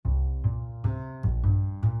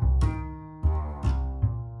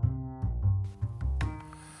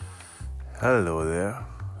Hello there.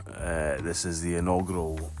 This is the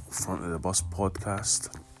inaugural Front of the Bus podcast,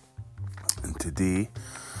 and today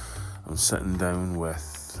I'm sitting down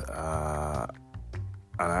with an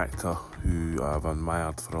actor who I've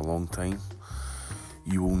admired for a long time.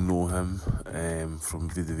 You will know him from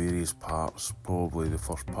the various parts. Probably the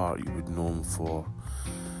first part you would know him for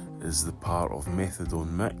is the part of Methadone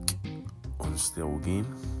Mick on Still Game.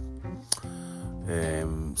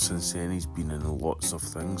 Since then he's been in lots of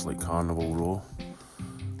things like Carnival Row,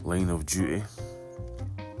 Line of Duty,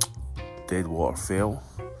 Deadwater Fell,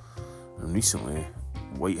 and recently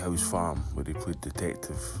Whitehouse Farm, where he played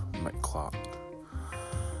Detective Mick Clark.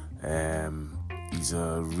 He's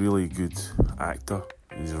a really good actor,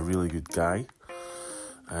 he's a really good guy,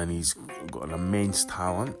 and he's got an immense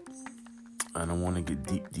talent, and I want to get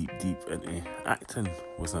deep into acting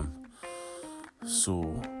with him.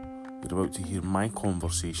 So you're about to hear my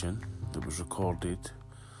conversation that was recorded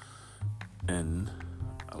in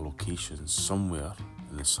a location somewhere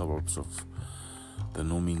in the suburbs of the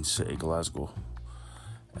no mean city, Glasgow.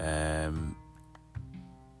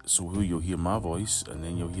 So you'll hear my voice, and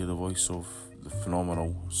then you'll hear the voice of the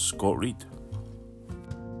phenomenal Scott Reid.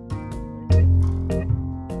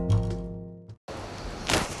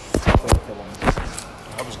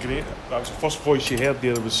 That was great. That was the first voice you heard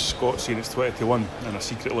there was Scott saying it's 2021 in a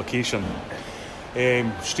secret location.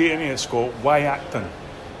 Straight into it, Scott, why acting?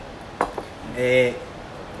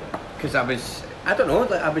 Because I was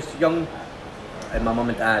young, and my mum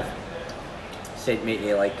and dad sent me to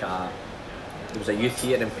there was a youth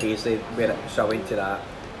theatre in Paisley, so I went to that,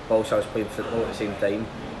 but also I was playing football at the same time,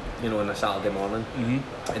 on a Saturday morning.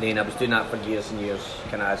 Mm-hmm. And then I was doing that for years and years,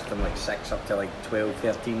 kind of as from 6 up to 12,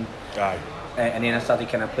 13. Aye. And then I started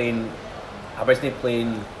kind of playing. I wasn't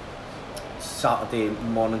playing Saturday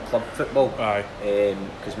morning club football,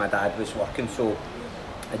 because my dad was working, so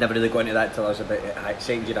I'd never really got into that until I was about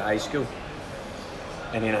second year of high school.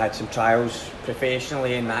 And then I had some trials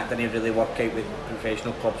professionally, and that didn't really work out with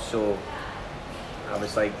professional clubs, so I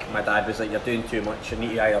was my dad was like, you're doing too much, you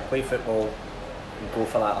need to either play football and go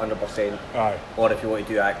for that 100%, or if you want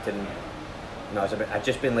to do acting. And I'd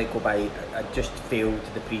just been let go by. I just failed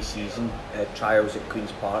the pre-season trials at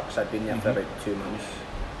Queen's Park, so I'd been there for about 2 months,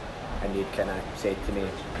 and they'd kind of said to me,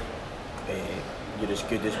 "You're as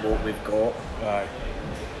good as what we've got." Aye.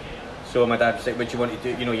 So my dad was like, "What do you want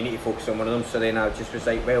to do? You need to focus on one of them." So then I just was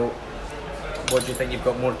like, "Well, what do you think you've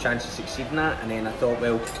got more chance of succeeding at?" And then I thought,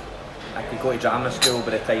 well, I could go to drama school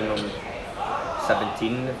by the time I'm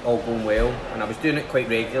 17, all going well, and I was doing it quite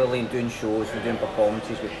regularly and doing shows and doing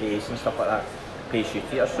performances with Pace and stuff like that, Pace Youth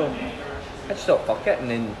Theatre. So I just thought, fuck it, and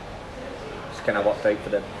then it's kind of worked out for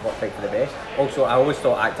the best. Also, I always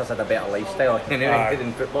thought actors had a better lifestyle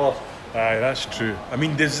than footballers. Aye, that's true. I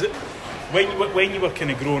mean, when you were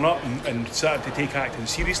kind of growing up and started to take acting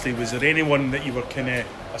seriously, was there anyone that you were kind of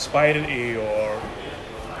aspiring to or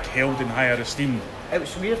held in higher esteem? It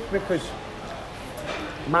was weird because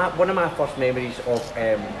one of my first memories of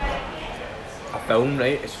a film,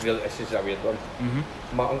 right? This is a weird one.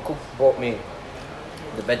 Mm-hmm. My uncle bought me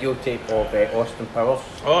the videotape of Austin Powers,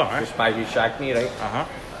 The Spy Who Shagged Me, right? Uh-huh.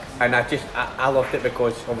 And I loved it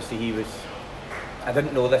because obviously I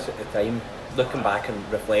didn't know this at the time. Looking back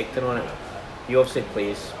and reflecting on it, he obviously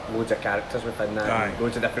plays loads of characters within that,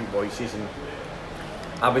 loads of different voices, and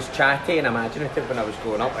I was chatty and imaginative when I was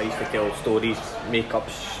growing up. I used to tell stories, make up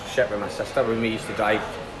shit with my sister when we used to drive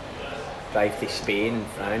to Spain and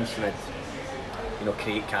France, and I'd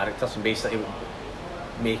create characters and basically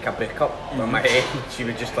make a book up in my head. She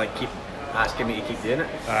would just keep asking me to keep doing it.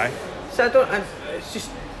 Aye. So I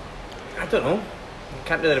don't know. I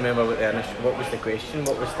can't really remember what was the question.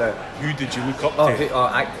 What was the? Who did you look up to?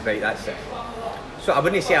 Right, that's it. So I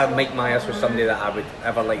wouldn't say Mike Myers was somebody that I would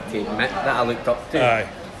ever like to admit that I looked up to. Aye.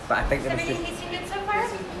 But I think there was just. So far?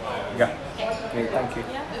 Yeah. Great, thank you.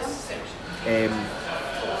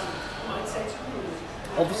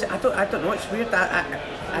 Obviously, I don't know. It's weird.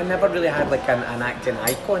 I never really had an acting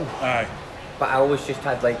icon. Aye. But I always just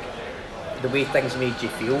had the way things made you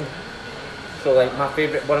feel. So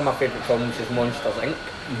one of my favourite films is Monsters Inc.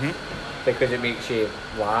 Mm-hmm. Because it makes you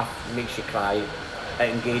laugh, it makes you cry, it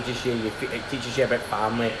engages you, it teaches you about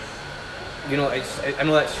family. I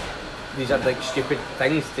know these are stupid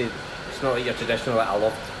things. It's not your traditional I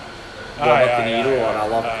loved Robert De Niro or I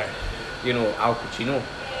loved Al Pacino.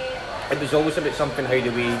 It was always about something, how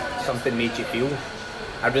the way something made you feel.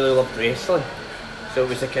 I really loved wrestling, so it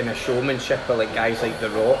was a kind of showmanship of guys like The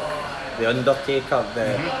Rock, The Undertaker,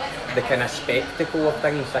 the kind of spectacle of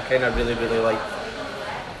things I kind of really liked.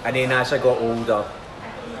 And then as I got older,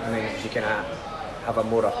 and then you kind of have a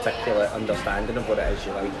more articulate understanding of what it is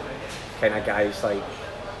you like, kind of guys like,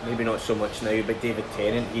 maybe not so much now, but David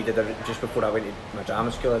Tennant, he did just before I went to my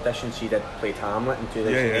drama school auditions, he played Hamlet in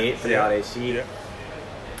 2008 for the RSC,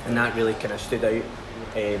 and that really kind of stood out.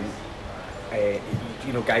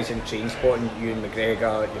 You know, guys in Trainspotting, Ewan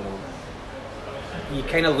McGregor, you know, you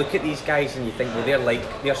kind of look at these guys and you think, well,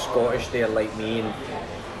 they're Scottish, they're like me, and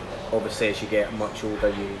obviously as you get much older,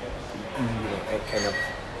 you know, it kind of,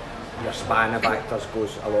 your span of actors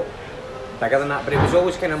goes a lot bigger than that, but it was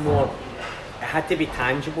always kind of more, it had to be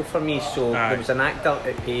tangible for me. So there was an actor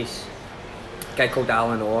at Pace, a guy called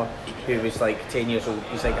Alan Orr, who was like 10 years old,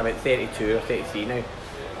 he's like about 32 or 33 now,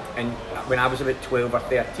 and when I was about 12 or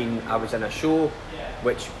 13, I was in a show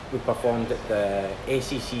which we performed at the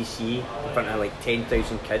SECC in front of like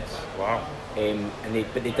 10,000 kids. Wow. And they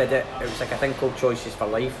did it was like a thing called Choices for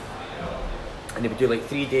Life, and they would do like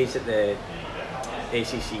 3 days at the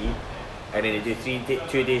SEC, and then they do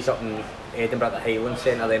 2 days up in Edinburgh at the Highland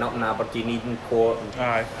Centre, then up in Aberdeen, Eden Court,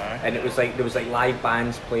 and it was like there was like live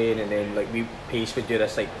bands playing, and then like Pace would do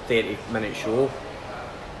this like 30-minute show,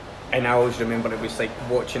 and I always remember it was like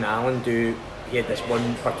watching Alan do. He had this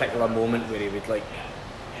one particular moment where he would like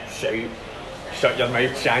shout, "Shut your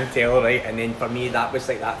mouth, Chantel," right? And then for me, that was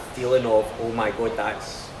like that feeling of, oh my god,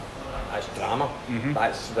 that's drama,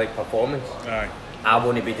 that's like performance. I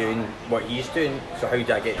want to be doing what he's doing, so how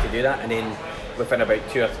do I get to do that? And then within about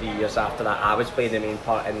 2 or 3 years after that, I was playing the main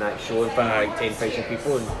part in that show in front of like 10,000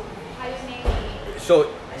 people. And so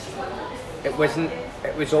it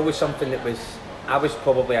was always something that was, I was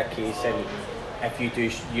probably a case in, if you do,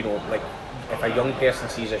 you know, like if a young person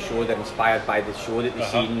sees a show, they're inspired by the show that they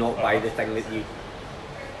see, not by the thing that you,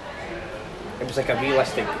 it was like a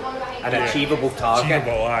realistic, an achievable target.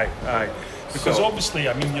 Achievable, aye. Because so, obviously,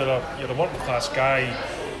 I mean, you're a working class guy.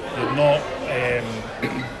 You're not.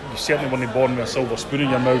 You certainly weren't born with a silver spoon in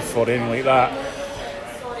your mouth or anything like that.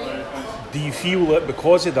 Do you feel that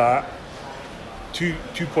because of that?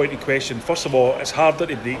 Two-pointed question. First of all, it's harder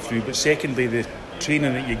to break through, but secondly, the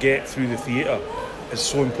training that you get through the theatre is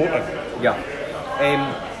so important. Yeah.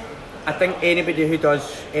 I think anybody who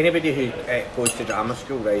goes to drama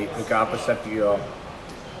school, right, regardless if you're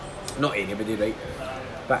not anybody, right,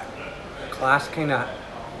 but class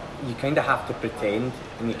you kind of have to pretend,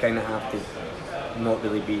 and you kind of have to not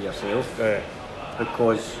really be yourself.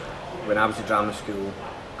 Because when I was at drama school,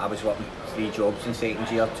 I was working 3 jobs in second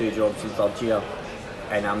year, 2 jobs in third year,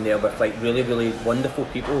 and I'm there with like really, really wonderful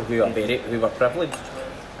people who were privileged,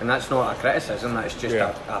 and that's not a criticism, that's just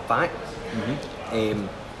a fact.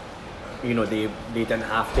 You know, they didn't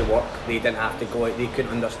have to work, they didn't have to go out, they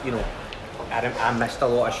couldn't understand. You know, I missed a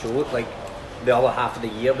lot of shows. Like the other half of the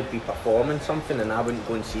year would be performing something, and I wouldn't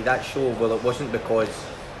go and see that show. Well, it wasn't because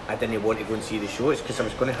I didn't want to go and see the show, it's because I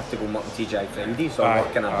was going to have to go up on TGI Fridays or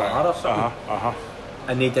work in a bar or something.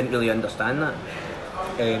 And they didn't really understand that.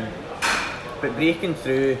 But breaking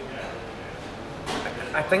through,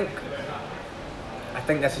 I think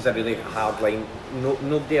this is a really hard line.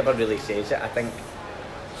 Nobody ever really says it. I think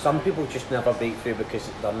some people just never break through because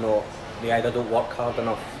they either don't work hard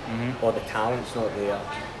enough or the talent's not there.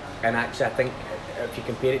 And actually, I think if you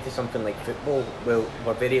compare it to something like football, well,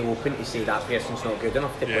 we're very open to say that person's not good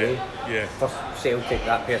enough to play. For Celtic,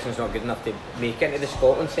 that person's not good enough to make it into the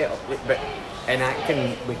Scotland setup. But in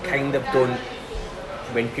acting, we kind of don't,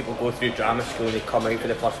 when people go through drama school and they come out for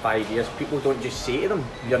the first 5 years, people don't just say to them,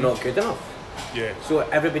 you're not good enough. So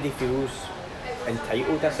everybody feels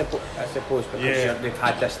entitled, I suppose, because they've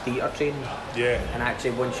had this theatre training. And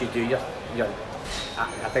actually, once you do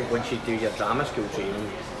I think once you do your drama school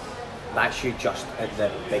training, that's you just at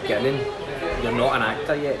the beginning. You're not an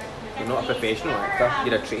actor yet. You're not a professional actor.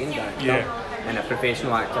 You're a trained actor. And a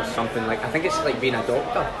professional actor is something like, I think it's like being a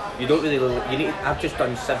doctor. You don't really, I've just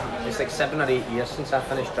done 7 or 8 years since I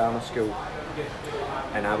finished drama school.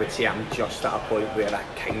 And I would say I'm just at a point where I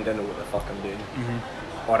kind of know what the fuck I'm doing.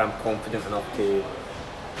 Or I'm confident enough to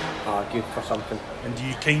argue for something. And do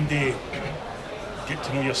you kind of get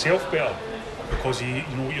to know yourself better because you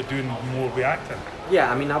know what you're doing more with acting?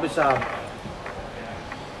 Yeah, I mean, I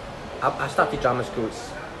started drama school,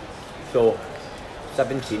 so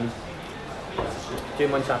 17. 2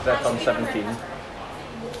 months after I turned 17,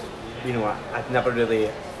 you know, I'd never really.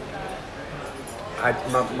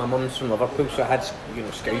 My mum's from Liverpool, so I had, you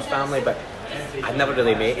know, Scouse family, but I'd never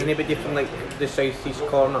really met anybody from like the southeast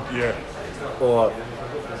corner. Or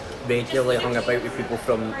regularly hung about with people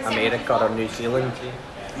from America or New Zealand.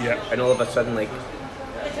 And all of a sudden, like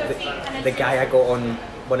the guy I got on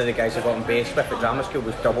one of the guys I got in base with at drama school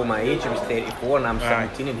was double my age. He was 34 and I'm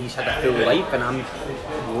 17, and he's had a full life, and I'm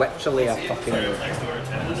literally a fucking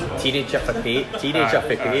teenager for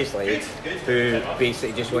pays, like, who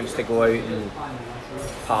basically just wants to go out and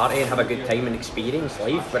party and have a good time and experience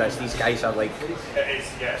life, whereas these guys are like,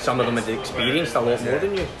 some of them had experienced a lot more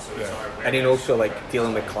than you. And then also like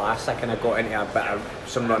dealing with class, I kind of got into a bit of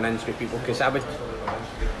some run-ins with people, because I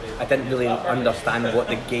didn't really understand what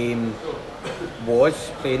the game was,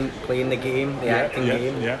 playing the game, the acting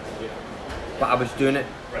game, but I was doing it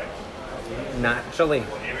naturally,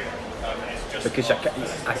 because I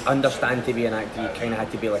understand to be an actor you kind of had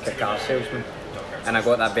to be like a car salesman, and I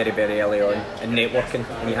got that very, very early on in networking,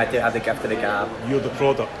 and you had to have the gift of the gab. You're the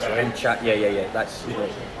product, right? And chat, that's, you know,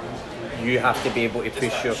 you have to be able to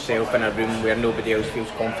push yourself in a room where nobody else feels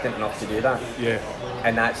confident enough to do that.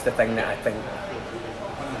 And that's the thing that I think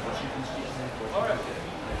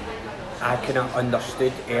I kind of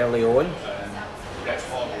understood early on,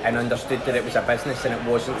 and understood that it was a business, and it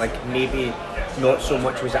wasn't like, maybe not so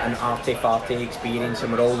much was it an arty-farty experience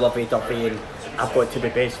and we're all lovey-dovey and I've got to be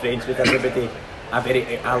best friends with everybody. I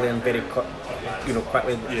learned very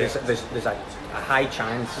quickly, there's a high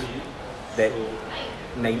chance that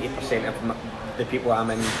 90% of the people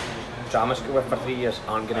I'm in drama school with for 3 years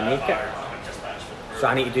aren't going to make it. So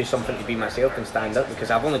I need to do something to be myself and stand up,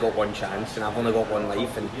 because I've only got one chance and I've only got one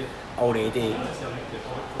life, and already,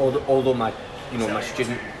 although my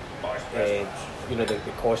student, the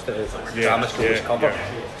cost of the drama school was covered,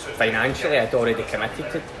 financially I'd already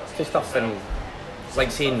committed to stuff, and like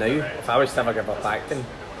saying now, if I was to ever give up acting,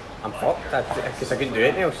 I'm fucked, because I couldn't do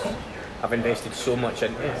anything else. I've invested so much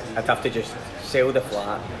into it. I'd have to just sell the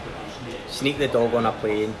flat, sneak the dog on a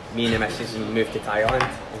plane, me and the missus, and move to Thailand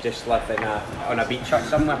and just live on a beach hut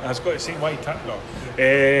somewhere. I was going to say, why Thailand?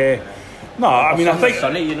 No, I mean, I think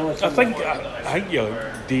sunny, you know. I think you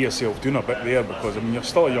do yourself doing a bit there, because I mean, you're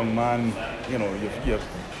still a young man. You know,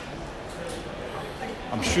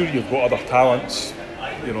 I'm sure you've got other talents,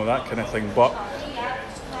 you know, that kind of thing. But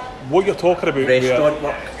what you're talking about, restaurant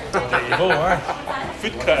work. There you go,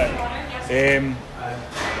 food critic.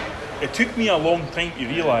 It took me a long time to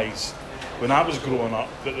realise, when I was growing up,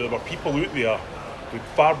 that there were people out there with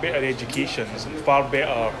far better educations and far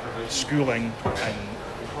better schooling and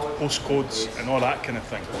postcodes and all that kind of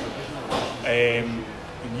thing. And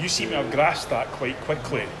you seem to have grasped that quite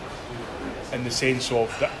quickly, in the sense of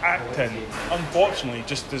that acting, unfortunately,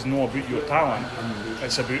 just doesn't know about your talent.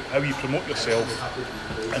 It's about how you promote yourself.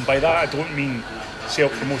 And by that I don't mean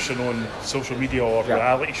self-promotion on social media or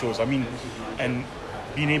reality shows. I mean in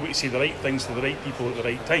being able to say the right things to the right people at the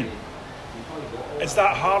right time. Is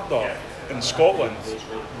that harder in Scotland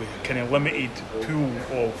with a kind of limited pool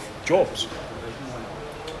of jobs?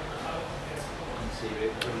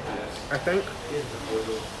 I think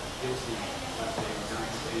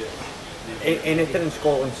anything in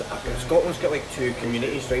Scotland's got like two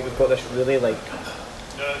communities, right? We've got this really like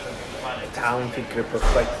talented group of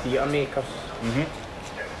like theatre makers,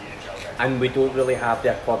 and we don't really have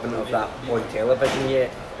the equivalent of that on television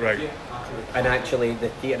yet. Right. And actually, the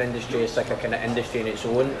theatre industry is like a kind of industry in its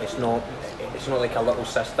own. It's not like a little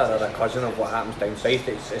sister or a cousin of what happens down south.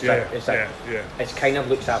 It's kind of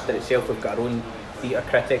looks after itself. We've got our own theatre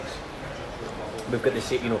critics. We've got the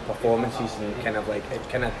performances, and kind of like it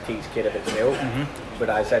kind of takes care of itself.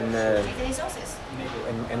 Whereas in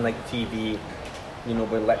like TV, you know,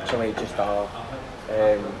 we literally just are.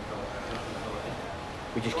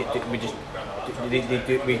 We get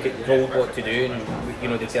told what to do, and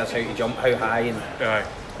they tell us how to jump, how high, and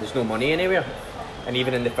there's no money anywhere. And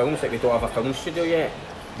even in the films, like, we don't have a film studio yet.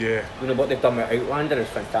 You know what they've done with Outlander is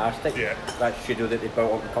fantastic. That studio that they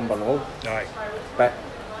built up in Cumbernauld. But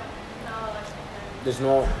there's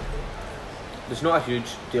not a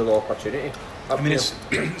huge deal of opportunity. I mean, it's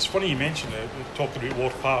funny you mentioned it. We talked about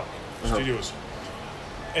Ward Park Studios.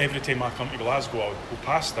 Every time I come to Glasgow, I'll go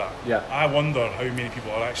past that. I wonder how many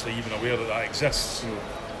people are actually even aware that exists.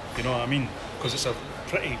 You know what I mean? Because it's a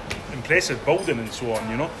pretty impressive building and so on,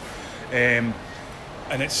 you know. And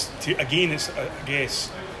it's I guess,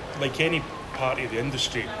 like any part of the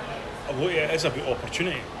industry, a lot of it is about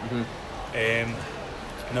opportunity.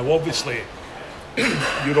 Now, obviously,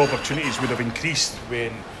 your opportunities would have increased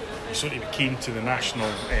when you sort of came to the national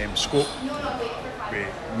scope with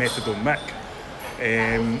Method on Mick.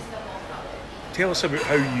 Tell us about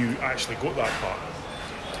how you actually got that part.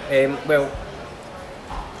 Well,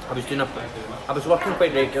 I was working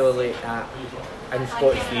quite regularly in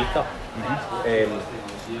Scottish theatre.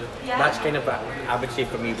 That's kind of, I would say,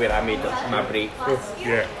 for me, where I made my breakthrough.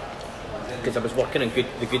 Because I was working in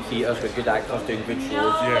the good theatres with good actors doing good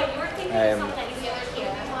shows.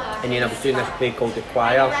 And then I was doing this play called The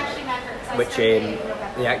Choir, which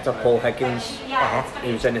the actor Paul Higgins,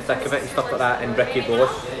 he was in the thick of it and stuff like that, and Ricky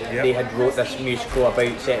Ross, they had wrote this musical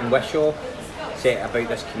about set in Wishaw, set about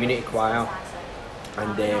this community choir,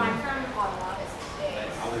 and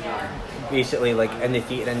basically like in the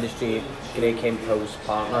theatre industry, Greg Hemphill's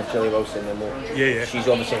partner, Julie Wilson, she's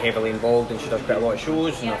obviously heavily involved and she does quite a lot of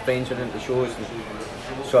shows and her friends are into shows, and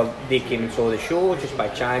so they came and saw the show just by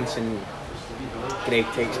chance, and Greg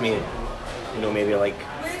texts me, you know, maybe like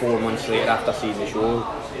 4 months later after seeing the show,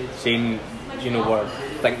 saying, you know, we're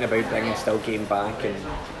thinking about bringing Still Game back and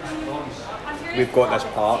we've got this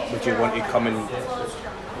part, would you want to come and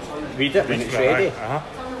read it when it's ready?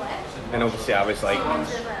 And obviously I was like,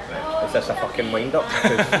 is this a fucking wind up?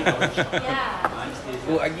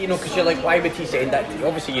 Well, you know, because you're like, why would he send that to you?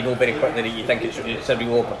 Obviously you know very quickly that you think it's a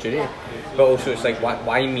real opportunity, but also it's like,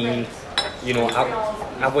 why me? You know,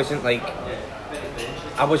 I wasn't like,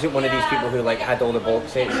 I wasn't one of these people who like had all the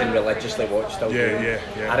box sets and religiously watched Still Game.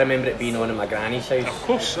 I remember it being on in my granny's house, of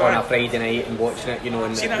course, on a Friday night and watching it, you know,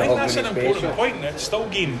 in See, the I think Hog that's an Moon important special. point. That Still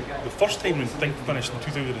Game, the first time when Think finished in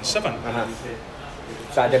 2007.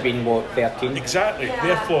 So I'd have been, what, 13? Exactly.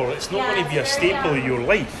 Therefore, it's not going to be a staple of your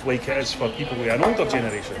life like it is for people with an older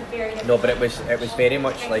generation. No, but it was very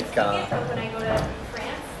much like,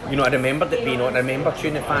 you know, I remembered it being on. I remember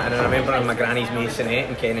tuning that, and I remember on my granny's masonette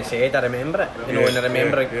in Kennishead. I remember it, you know, and I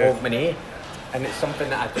remember it called Monet, and it's something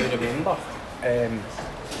that I do remember.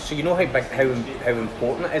 So you know how big, how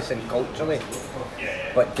important it is, and culturally.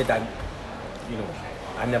 But did I, you know,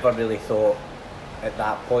 I never really thought at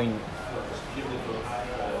that point.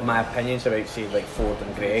 My opinions about, say, like Ford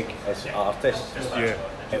and Greg as artists,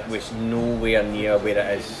 it was nowhere near where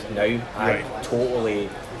it is now. I totally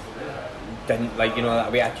didn't like, you know,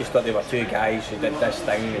 that way. I just thought they were two guys who did this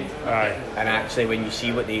thing, and actually when you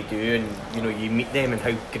see what they do and you know you meet them and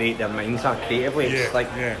how great their minds are creatively, it's like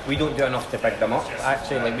we don't do enough to pick them up.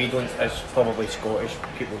 Actually, like we don't, as probably Scottish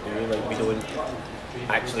people do, like we don't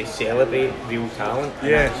actually celebrate real talent.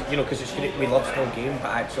 You know, because it's great, we love Still Game, but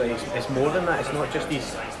actually it's more than that. It's not just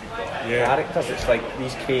these characters, it's like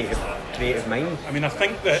these creative minds. I mean, I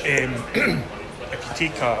think that if you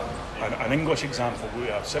take an English example with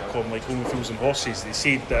a sitcom like Only Fools and Horses, they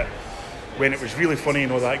said that when it was really funny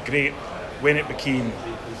and all that great, when it became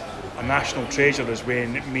a national treasure is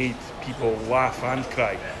when it made people laugh and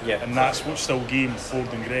cry. And that's what Still Game,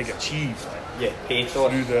 Ford and Greg achieved.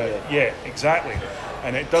 Through the, exactly.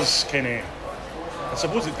 And it does kind of, I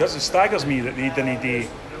suppose it does, it staggers me that they didn't do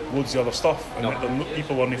loads of other stuff, and that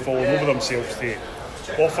people weren't falling over themselves to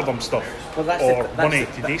offer them stuff or money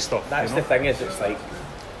to do stuff. That's the thing, is it's like,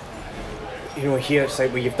 you know, here it's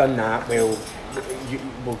like, well, you've done that, well,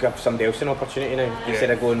 we'll give somebody else an opportunity now, instead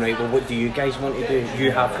of going, right, well, what do you guys want to do?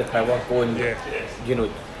 You have the power, go and you know,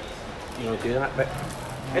 do that. But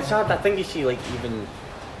it's hard. I think you see, like, even,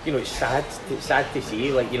 you know, it's sad to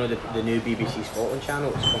see, like, you know, the new BBC Scotland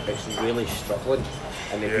channel, it's really struggling,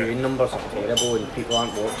 and the viewing numbers are terrible and people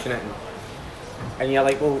aren't watching it, and you're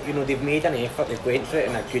like, well, you know, they've made an effort, they've went for it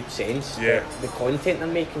in a good sense, but the content they're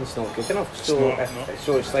making is not good enough,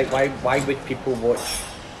 so it's like, why would people watch?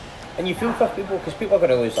 And you feel for people, because people are going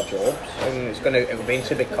to lose their jobs, and it'll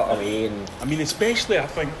eventually be cut away. And I mean, especially, I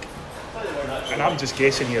think, and I'm just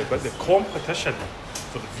guessing here, but the competition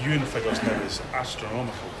for the viewing figures now is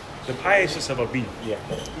astronomical. The highest it's ever been.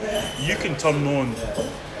 You can turn on,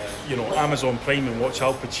 you know, Amazon Prime and watch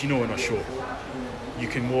Al Pacino in a show. You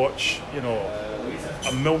can watch, you know,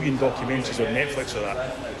 1 million documentaries on Netflix or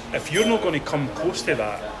that. If you're not going to come close to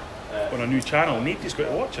that on a new channel, nobody's got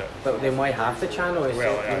to watch it. But then why have the channel? You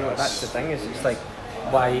know, that's the thing. Is it's like,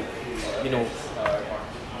 why, you know.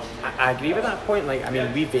 I agree with that point. Like, I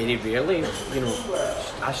mean, we very rarely, you know,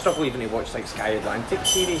 I struggle even to watch like Sky Atlantic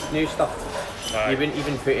series, new stuff. You wouldn't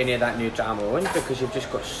even put any of that new drama on because you've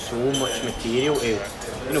just got so much material to,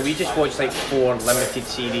 you know, we just watched like 4 limited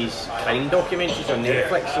series crime documentaries on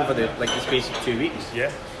Netflix over the space of 2 weeks.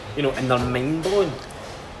 You know, and they're mind blowing.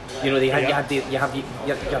 You know,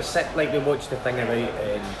 you're sick, like we watched the thing about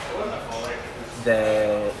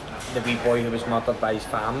the wee boy who was murdered by his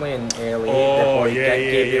family in LA,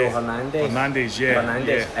 Gabriel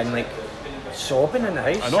Hernandez, and like sobbing in the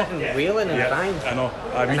house, sitting wailing and crying. I know.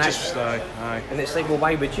 And it's like, well,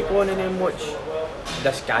 why would you go on and then watch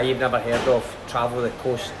this guy you've never heard of travel the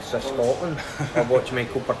coasts of Scotland, or watch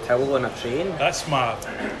Michael Bertil on a train? That's my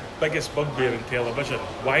biggest bugbear in television.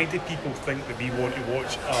 Why do people think that we want to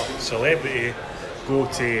watch a celebrity go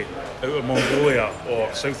to out of Mongolia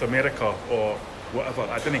or South America or whatever?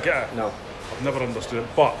 I didn't get it. No. I've never understood it.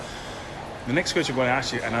 But The next question I'm going to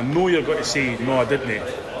ask you, and I know you're going to say, no, I didn't,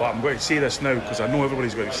 but I'm going to say this now because I know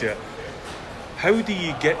everybody's going to say it. How do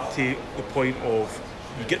you get to the point of,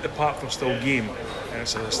 you get the part for Still Game, and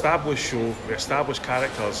it's an established show with established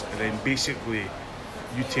characters, and then basically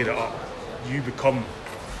you tear it up. You become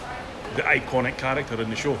the iconic character in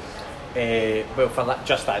the show. Well, for that,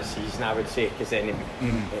 just that season, I would say, because then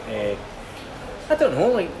I don't know,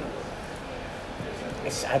 like,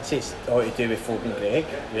 I'd say it's all to do with Ford and Greg,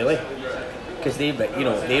 really, because they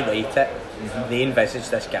write it, they envisaged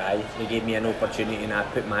this guy, they gave me an opportunity, and I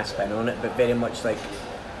put my spin on it, but very much like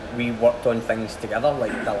we worked on things together,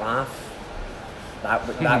 like the laugh.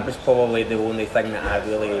 That was probably the only thing that I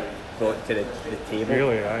really brought to the table.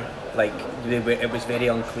 Really, aye. Like it was very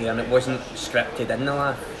unclear, and it wasn't scripted in the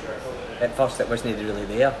laugh. At first, it wasn't really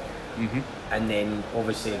there. And then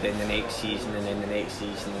obviously, then the next season, and then the next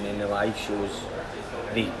season, and then the live shows.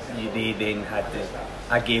 They then had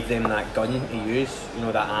I gave them that gun to use,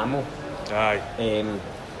 that ammo. Aye.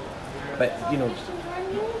 But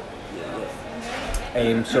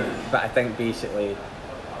but I think basically,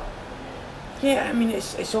 yeah, I mean,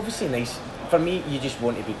 it's obviously nice. For me, you just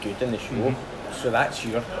want to be good in the show, so that's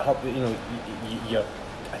your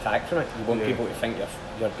attack from it. You want people to think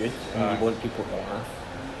you're good, and you want people to laugh,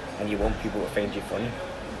 and you want people to find you funny.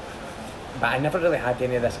 But I never really had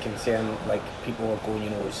any of this concern, like people were going,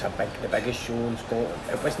 it's the biggest show in Scotland.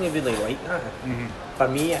 It wasn't really like that. For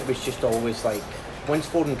me, it was just always like, once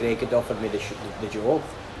Ford and Greg had offered me the job,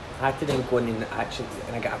 I had to then go in and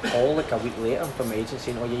I got a call like a week later from my agent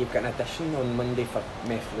saying, oh yeah, you've got an audition on Monday for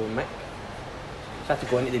Method and Mick. So I had to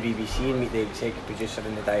go into the BBC and meet the executive producer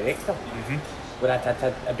and the director. Where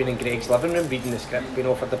I'd been in Greg's living room reading the script, being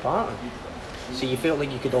offered the part. So you felt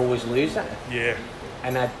like you could always lose it. Yeah.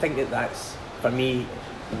 And I think that's, for me,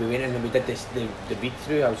 we went in and we did the read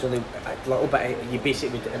through. I was only a little bit,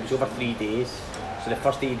 it was over 3 days. So the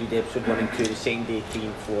first day you do the episode 1 and 2, the second day 3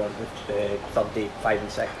 and 4, the third day 5 and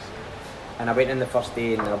 6. And I went in the first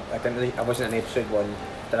day and I wasn't in episode 1,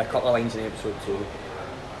 did a couple of lines in episode 2.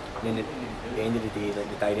 And then at the end of the day, like,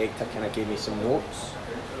 the director kind of gave me some notes.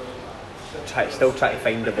 Still try to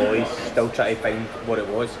find the voice, still try to find what it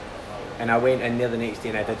was. And I went in there the next day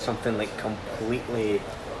and I did something like completely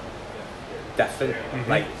different.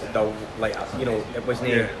 It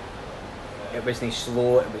wasn't it wasn't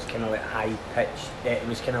slow, it was kind of like high pitched, it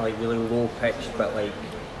was kind of like really low pitched, but like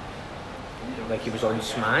he was on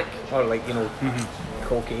smack, or like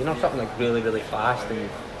cocaine or something, like really, really fast.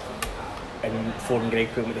 And Ford and Greg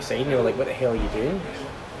put me to the side and they were like, what the hell are you doing?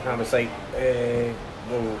 And I was like,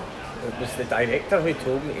 well, it was the director who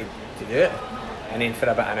told me to do it. And then for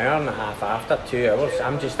about an hour and a half after, 2 hours,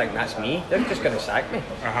 I'm just thinking, that's me. They're just going to sack me.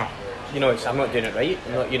 I'm not doing it right.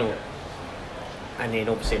 And then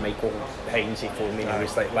obviously Michael Hines, he phoned me and he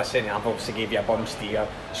was like, listen, I've obviously gave you a bum steer.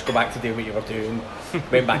 Just go back to do what you were doing.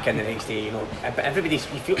 Went back in the next day, But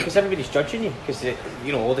because everybody's judging you. Because,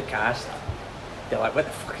 all the cast, they're like, what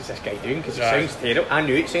the fuck is this guy doing? Because it sounds terrible. I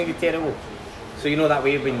knew it sounded terrible. So that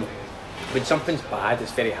way when something's bad,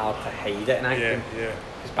 it's very hard to hide it in acting.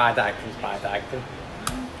 Because bad acting is bad acting.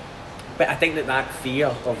 But I think that fear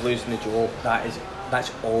of losing the job,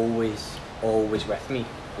 that's always with me.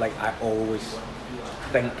 Like, I always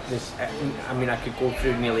think this. I mean, I could go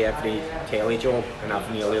through nearly every telly job and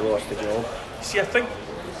I've nearly lost the job. See, I think,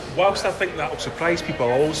 whilst I think that will surprise people,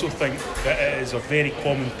 I also think that it is a very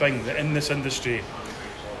common thing that in this industry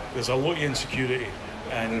there's a lot of insecurity,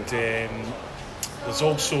 and there's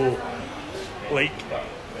also, like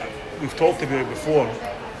we've talked about before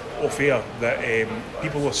off air, that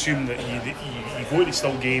people assume that you go to the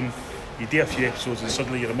Still Game, you do a few episodes and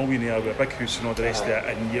suddenly you're a millionaire with a big house and all the rest of it,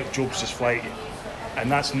 and your jobs just fly at you.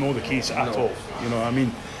 And that's not the case at all, you know what I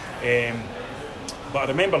mean? But I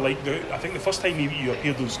remember, I think the first time you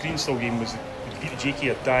appeared on screen Still Game was Peter Jakey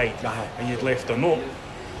had died, and you'd left a note.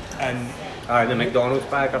 And the McDonald's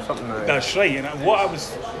bag or something. That's right, and what I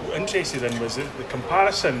was interested in was that the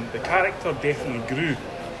comparison, the character definitely grew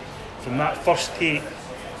from that first take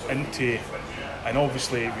into, and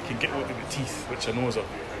obviously we can get looked at the teeth, which I know is a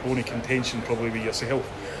bone of contention probably with yourself,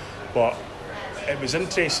 but it was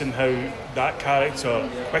interesting how that character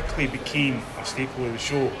quickly became a staple of the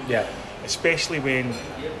show. Yeah. Especially when,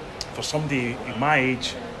 for somebody my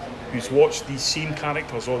age who's watched these same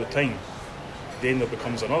characters all the time, then there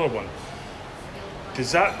becomes another one.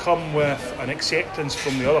 Does that come with an acceptance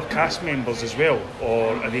from the other cast members as well,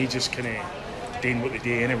 or are they just kind of doing what they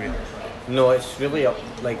do anyway? No, it's really up.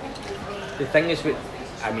 Like, the thing is,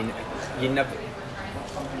 you never.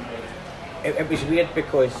 It was weird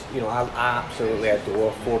because I absolutely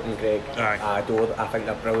adore Ford and Greg. Aye. I think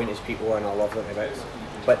they're brilliant as people and I love them to bits.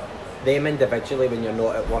 But them individually, when you're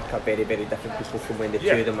not at work, are very, very different people from when the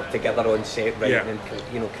two of them are together on set, writing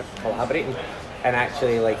and collaborating. And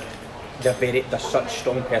actually, like, they're such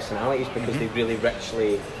strong personalities because they really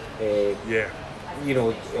richly,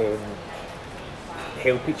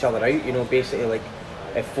 help each other out. Basically, like,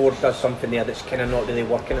 if Ford does something there that's kind of not really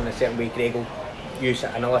working in a certain way, Greg will use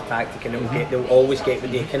another tactic, and they'll always get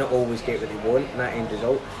what they always get what they want in that end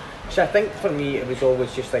result. So I think for me it was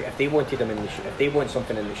always just like, if they wanted them in the show, if they want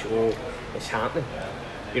something in the show, it's happening.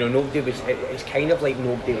 Nobody was. It's kind of like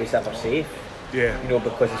nobody was ever safe. Yeah.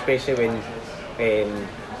 Because especially when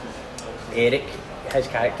Eric, his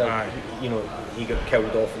character, he got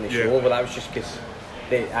killed off in the show. Well, that was just because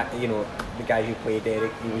the guy who played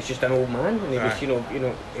Eric, he was just an old man, and he was,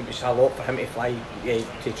 it was a lot for him to fly,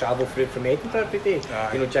 to travel through from Edinburgh every day.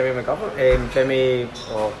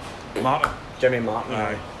 Jimmy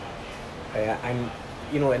Martin.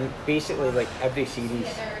 And basically, like, every series,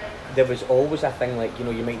 there was always a thing like, you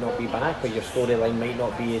might not be back, or your storyline might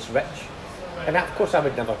not be as rich. And of course, I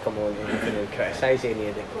would never come on and criticise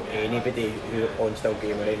anybody who on Still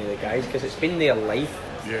Game or any of the guys, because it's been their life.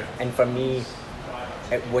 Yeah. And for me,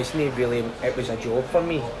 it wasn't really. It was a job for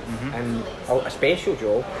me, and a special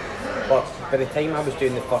job. But by the time I was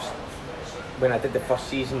doing when I did the first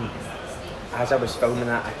season, as I was filming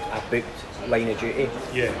that, I booked Line of Duty.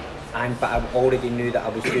 Yeah. But I already knew that I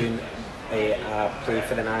was doing a play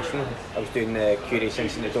for the National. I was doing the Curious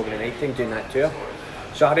Incident of the Dog in the Night Time, doing that tour.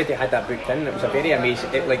 So I already had that booked in. It was a very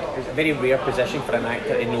amazing, it was a very rare position for an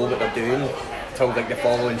actor to know what they're doing till like the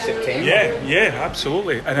following September. Yeah,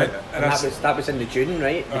 absolutely. And that was in the June,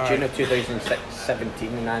 right? The June of 2017,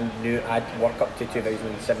 and I knew I'd work up to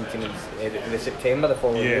 2017, the September the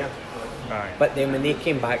following year. But then when they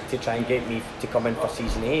came back to try and get me to come in for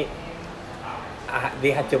season 8,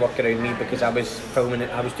 they had to work around me because I was filming it.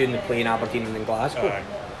 I was doing the play in Aberdeen and in Glasgow.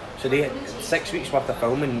 So they had 6 weeks worth of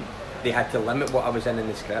filming. They had to limit what I was in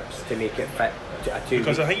the scripts to make it fit to a 2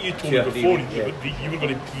 Because I think you told me before you were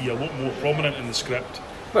going to be a lot more prominent in the script.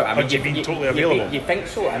 Well, I mean, you've been totally available. You think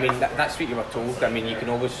so? I mean, that's what you were told. I mean, you can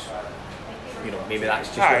always, maybe that's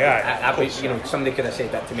just somebody could have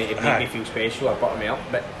said that to me to make me feel special or butter me up.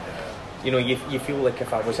 But you feel like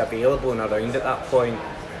if I was available and around at that point,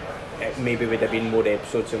 it maybe would have been more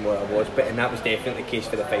episodes than what I was. And that was definitely the case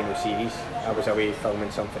for the final series. I was away filming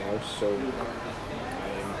something else, so.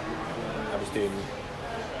 I was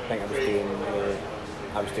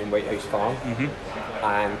doing Whitehouse Farm,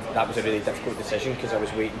 and that was a really difficult decision because I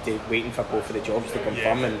was waiting for both of the jobs to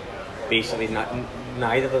confirm, and basically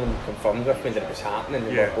neither of them confirmed with me that it was happening.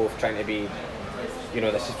 They were both trying to be,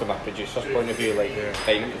 this is from a producer's point of view, like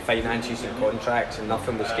finances and contracts, and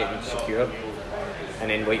nothing was getting secured. And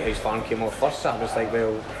then Whitehouse Farm came off first, so I was like,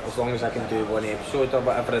 well, as long as I can do one episode or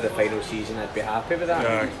whatever of the final season, I'd be happy with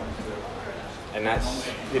that. And that's,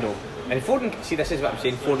 and Ford and, see, this is what I'm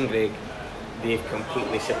saying, Ford and Greg, they've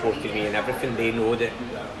completely supported me in everything. They know that,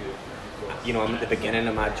 I'm at the beginning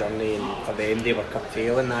of my journey, and for them, they were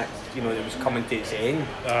curtailing that, it was coming to its end.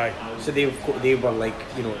 So they were like,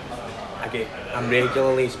 I'm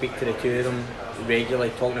regularly speak to the two of them,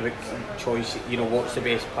 regularly talking about choice, what's the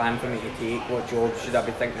best plan for me to take, what jobs should I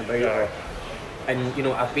be thinking about, and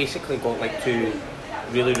I've basically got like two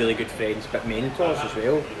really, really good friends, but mentors as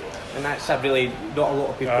well. And that's not a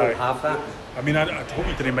lot of people have that. I mean, I hope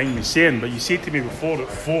you didn't mind me saying, but you said to me before that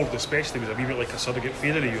Ford especially was a wee bit like a surrogate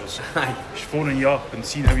father of yours. She's phoning you up and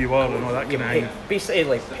seeing how you are and all that kind of thing. Basically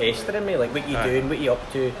like pestering me, like what you doing, what you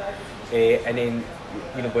up to, and then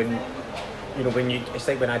when it's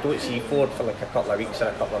like when I don't see Ford for like a couple of weeks or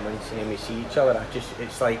a couple of months, and then we see each other,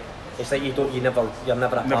 it's like you're never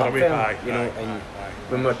apart from him, and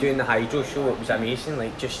when we were doing the Hydro show, it was amazing,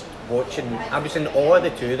 like just watching. I was in awe of the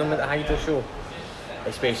two of them at the Hydro show,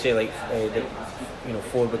 especially like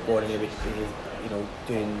Ford would go and he would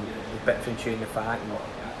doing the bit from Chewing the Fat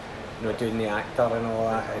and doing the actor and all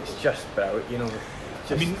that. It's just brilliant,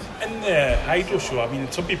 I mean, in the Hydro show,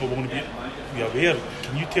 some people won't be aware.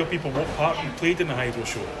 Can you tell people what part you played in the Hydro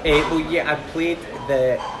show? Well, yeah, I played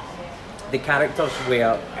the characters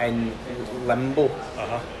were in limbo,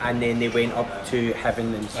 and then they went up to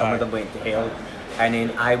heaven, and some of them went to hell, and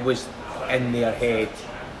then I was in their head,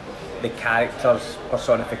 the character's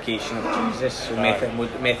personification of Jesus. So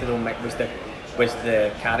Methadone Mick was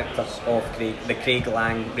the characters of the Craig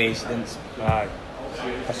Lang residents,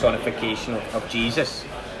 personification of Jesus,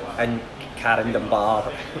 and Karen Dunbar,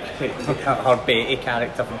 her Betty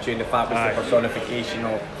character from Chewing the Fat, was the personification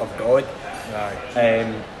of God.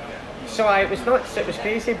 So it was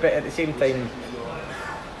crazy, but at the same time,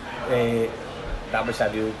 that was a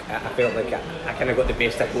real. I felt like I kind of got the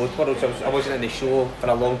best of both worlds. I wasn't in the show for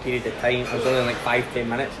a long period of time. I was only like 5-10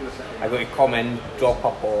 minutes. I got to come in, drop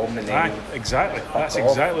a bomb, and then exactly. That's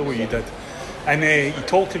exactly what you did. And you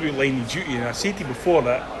talked about line of duty, and I said to you before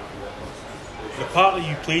that the part that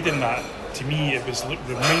you played in that, to me, it was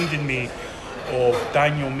reminding me of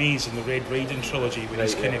Daniel Mays in the Red Riding trilogy, when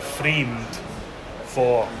he's kind of framed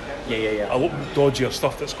for a lot dodgier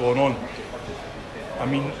stuff that's going on. I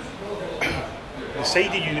mean, the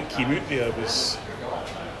side of you that came out there was,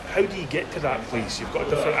 how do you get to that place? You've got a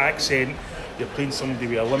different accent, you're playing somebody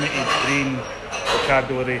with a limited brain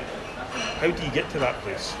vocabulary. How do you get to that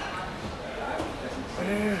place?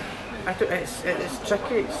 It's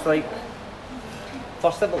tricky. It's like,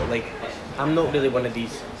 first of all, like, I'm not really one of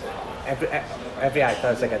these. Every actor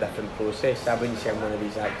has like a different process. I wouldn't say I'm one of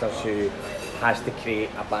these actors who has to create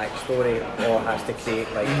a backstory or has to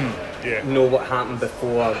create like know what happened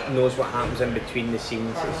before, knows what happens in between the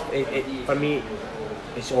scenes. For me,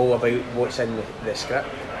 it's all about what's in the script.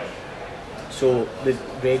 So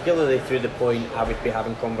regularly through the point, I would be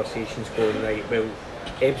having conversations going, right, well,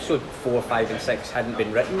 episode 4, 5 and 6 hadn't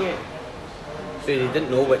been written yet, so they didn't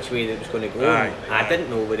know which way it was going to go. I didn't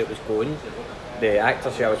know where it was going. The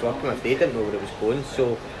actors who I was working with, they didn't know where it was going,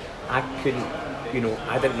 so I couldn't,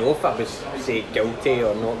 I didn't know if I was, say, guilty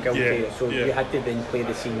or not guilty. You had to then play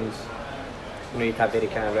the scenes. You'd have very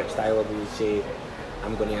kind of rich dialogue where you'd say,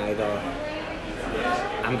 I'm going to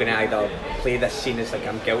either play this scene as like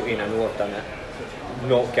I'm guilty and I know I've done it,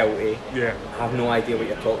 not guilty, I have no idea what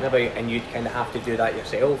you're talking about, and you'd kind of have to do that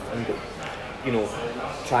yourself and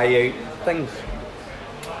try out things.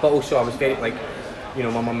 But also I was very like, my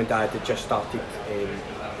mum and dad had just started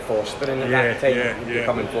fostering at that time,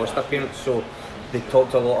 becoming foster parents, so they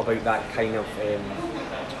talked a lot about that kind of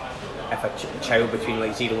if a child between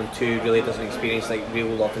like 0 and 2 really doesn't experience like real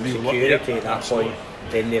love and security at that point,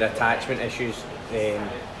 then their attachment issues, they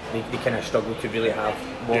kind of struggle to really have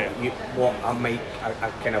what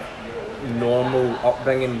a kind of normal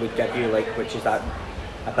upbringing would give you, like, which is that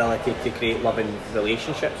ability to create loving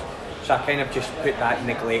relationships. So I kind of just put that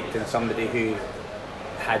neglect in somebody who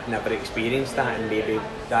had never experienced that, and maybe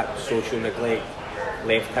that social neglect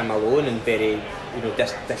left him alone and very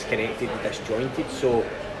disconnected and disjointed. So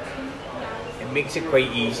it makes it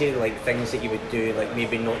quite easy, like things that you would do, like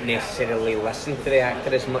maybe not necessarily listen to the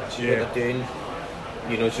actor as much as what they're doing,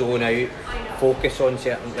 zone out, focus on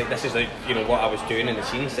certain, like this is like, what I was doing in the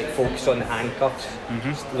scenes, like focus on the handcuffs,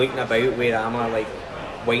 just looking about, where am I, like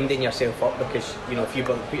winding yourself up, because if you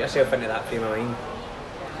put yourself into that frame of mind,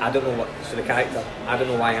 I don't know the character, I don't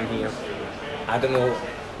know why I'm here, I don't know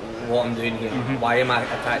what I'm doing here, why am I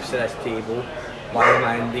attached to this table, why am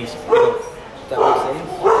I in these, does that make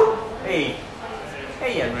sense?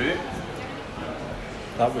 Hey, you Roo.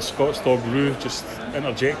 That was Scott's dog Roo just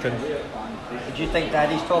interjecting. Did you think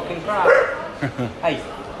Daddy's talking crap? Hey,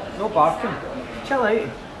 no barking. Chill out.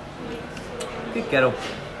 Good girl.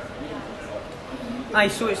 Aye,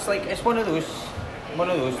 so it's like, it's one of those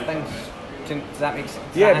things. Does that make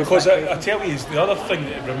sense? Yeah, because I tell you, the other thing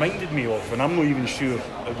that it reminded me of, and I'm not even sure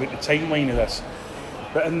about the timeline of this,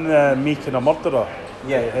 but in Making a Murderer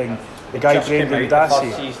thing, the guy Brendan Dassey,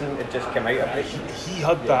 the first season, it just came out of it. He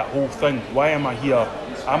had that whole thing. Why am I here?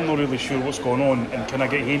 I'm not really sure what's going on, and can I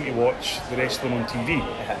get him to watch the wrestling on TV?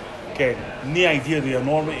 Okay, no idea the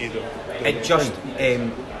enormity of it. It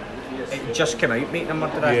just came out, Making a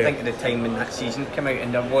Murderer, I think, at the time when that season came out,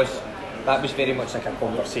 and that was very much like a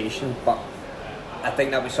conversation, but I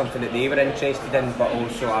think that was something that they were interested in, but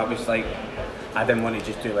also I was like, I didn't want to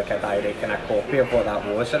just do like a direct kind of copy of what that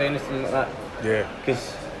was or anything like that. Yeah.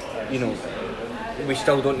 Because, we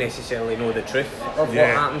still don't necessarily know the truth of what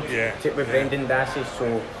happened with Brendan Dassey,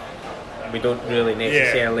 so we don't really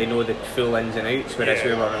necessarily know the full ins and outs, whereas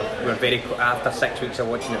we're very, after 6 weeks of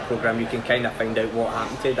watching the programme, you can kind of find out what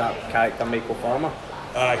happened to that character, Michael Farmer.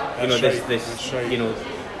 Aye, that's right.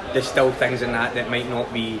 There's still things in that might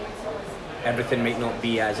not be, everything might not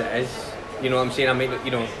be as it is. You know what I'm saying?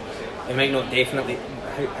 It might not definitely,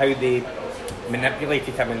 how they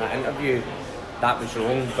manipulated him in that interview, that was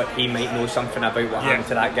wrong, but he might know something about what happened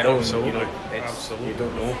to that girl. Absolutely. Absolutely. You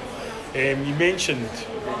don't know. You mentioned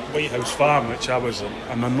Whitehouse Farm, which I was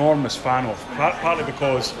an enormous fan of, partly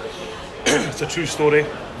because it's a true story.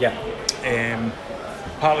 Yeah.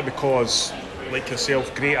 Partly because, like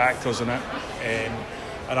yourself, great actors in it.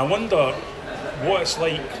 And I wonder what it's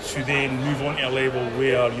like to then move on to a level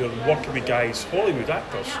where you're working with guys, Hollywood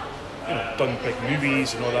actors, done big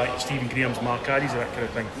movies and all that, Stephen Graham's, Mark Addy's, that kind of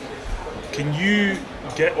thing. Can you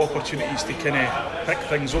get opportunities to kind of pick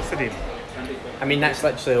things off of them? I mean, that's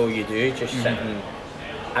literally all you do, just sit and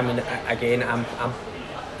I mean, again, I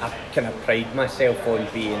kind of pride myself on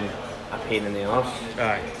being a pain in the arse.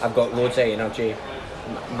 Aye. I've got loads of energy.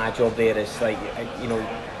 My job there is like, you know,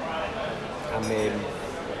 I'm,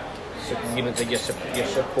 you know, that you're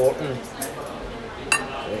supporting.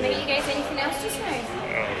 Maybe you guys anything else just now?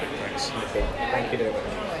 Thanks. Okay, thank you very much.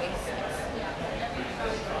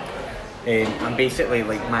 And basically,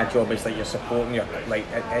 like, my job is like you're supporting your, like,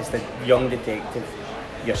 as the young detective,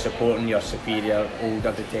 you're supporting your superior,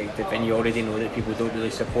 older detective, and you already know that people don't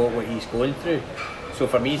really support what he's going through. So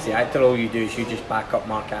for me as the actor, all you do is you just back up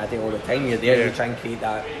Mark Addy all the time. You're there, you try and create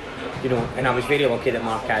that, you know. And I was very lucky that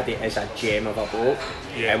Mark Addy is a gem of a bloke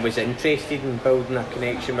and was interested in building a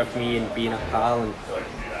connection with me and being a pal and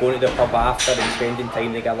going to the pub after and spending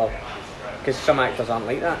time together. Because some actors aren't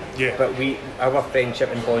like that. Yeah. But our friendship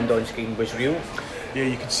and bond on screen was real. Yeah,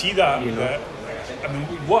 you could see that. You know. I mean,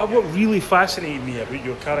 what really fascinated me about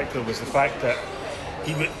your character was the fact that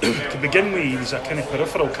he, to begin with, he was a kind of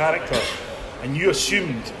peripheral character, and you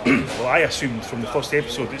assumed, well, I assumed from the first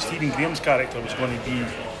episode that Stephen Graham's character was going to be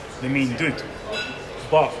the main dude.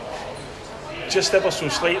 But just ever so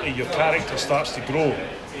slightly, your character starts to grow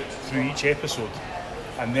through each episode,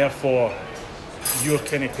 and therefore your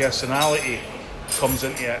kind of personality comes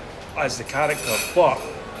into it as the character, but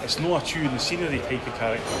it's not a chew in the scenery type of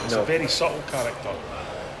character. It's a very subtle character,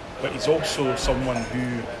 but he's also someone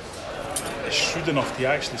who is shrewd enough to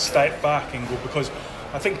actually step back and go, because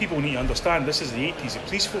I think people need to understand this is the 80s. The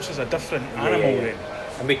police force is a different animal then.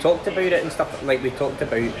 And we talked about it and stuff, like we talked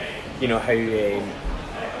about, you know, how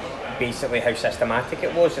basically how systematic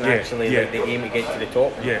it was, and actually like, the aim to get to the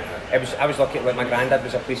top. I was lucky, like my granddad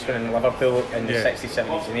was a policeman in Liverpool in the 60s,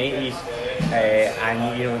 70s and 80s,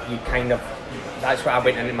 and you know, you kind of, that's what I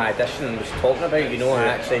went into my audition and was talking about, you know. I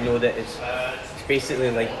actually know that it's basically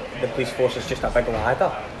like the police force is just a big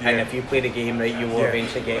ladder, and if you play the game right, you will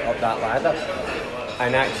eventually get up that ladder.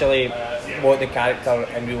 And actually what the character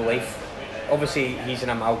in real life, obviously he's an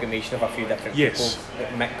amalgamation of a few different people, like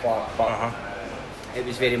Mick Clark, but it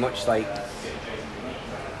was very much like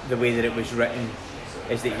the way that it was written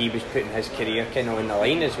is that he was putting his career kind of on the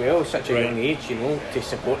line as well, such a young age, you know, to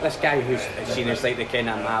support this guy who's seen as like the kind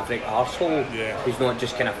of maverick arsehole, who's not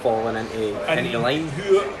just kind of falling into line.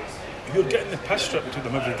 Who're getting the piss stripped to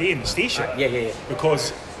them every day in the station.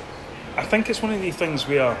 Because I think it's one of the things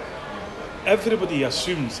where everybody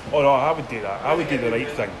assumes, oh no, I would do that, I would do the right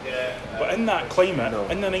thing. But in that climate,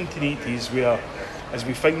 in the 1980s, where, as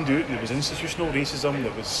we found out, there was institutional racism,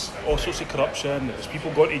 there was all sorts of corruption, there was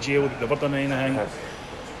people going to jail that never done anything,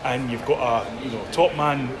 and you've got a top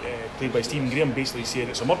man played by Stephen Graham basically saying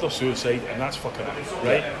it's a murder-suicide and that's fucking it,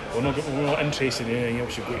 right? We're not interested in anything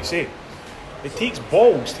else you've got to say. It takes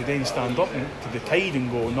balls to then stand up to the tide and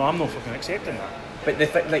go, no, I'm not fucking accepting that.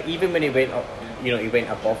 But like even when he went up, you know, he went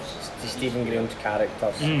above to Stephen Graham's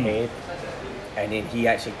character's head, and then he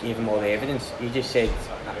actually gave him all the evidence. He just said,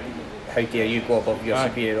 how dare you go above your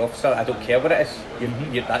superior officer? I don't care what it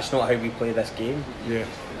is. That's not how we play this game.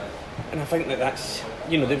 And I think that's,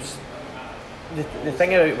 you know, there's the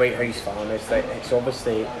thing about Whitehouse Farm is that it's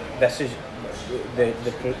obviously, this is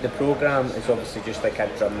the programme is obviously just like a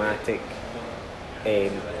dramatic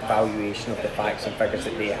valuation of the facts and figures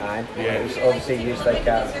that they had. It was obviously used like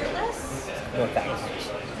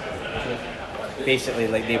basically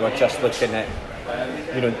like they were just looking at,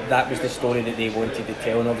 you know, that was the story that they wanted to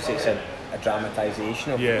tell, and obviously it's a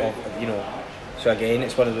dramatisation of, you know. So again,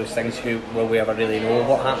 it's one of those things, will we ever really know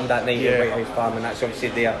what happened that night at Whitehouse Farm? And that's obviously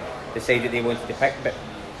the side that they wanted to pick. But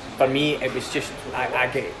for me, it was just, I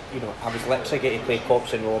get, you know, I was literally getting to play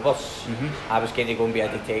cops and robbers. I was getting to go and be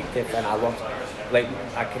a detective, and I loved, like,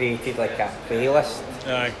 I created like a playlist,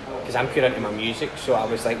 because I'm pure into my music. So I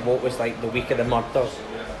was like, what was like the week of the murders?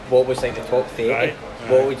 What was like the top 30?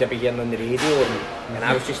 What would I be hearing on the radio? And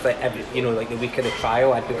I was just like, you know, like the week of the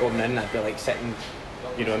trial, I'd be going in, I'd be like sitting,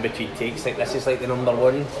 you know, in between takes, like this is like the number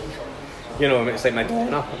one, you know, it's like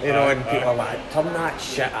Madonna, you know, and people are like, turn that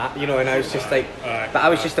shit up, you know, and I was just like, but I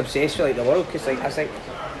was just obsessed with like the world, because like, I was like,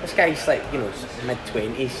 this guy's like, you know,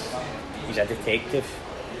 mid-20s, he's a detective,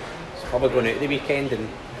 he's probably going out the weekend and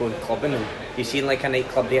going clubbing, and he's seen like a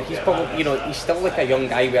nightclub there, he's probably, you know, he's still like a young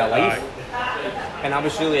guy with a life, and I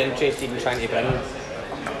was really interested in trying to bring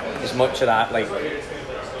as much of that, like,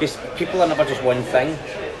 because people are never just one thing.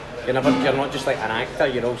 You're not just like an actor,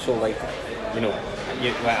 you're also like, you know,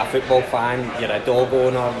 you're like a football fan, you're a dog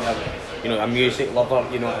owner, you're, you know, a music lover,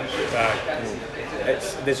 you know.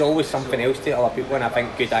 There's always something else to other people, and I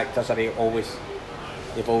think good actors are they've always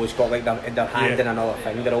got like their hand in another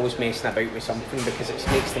thing. They're always messing about with something, because it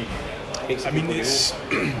makes them. I mean, it's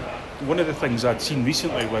one of the things I'd seen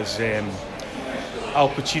recently was Al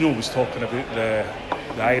Pacino was talking about the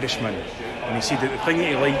Irishman, and he said that the thing that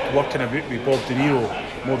he liked working about with Bob De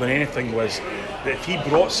Niro more than anything was that if he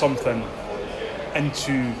brought something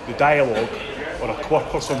into the dialogue or a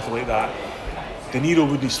quirk or something like that, De Niro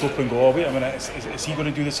wouldn't stop and go, oh wait a minute, is he going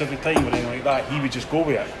to do this every time or anything like that? He would just go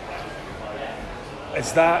with it.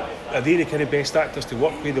 Are they the kind of best actors to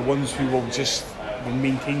work with, the ones who will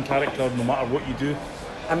maintain character no matter what you do?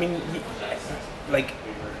 I mean, like,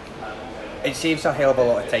 it saves a hell of a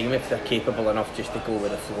lot of time if they're capable enough just to go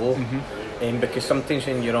with the flow. Because sometimes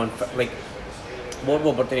when you're on, like, what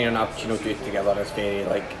Robert De Niro and Al Pacino do together is very,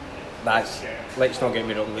 like, that's, let's not get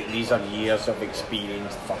me wrong, like, these are years of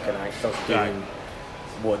experienced fucking actors doing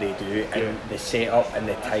what they do, and the setup and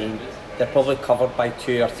the time. They're probably covered by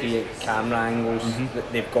 2 or 3 camera angles.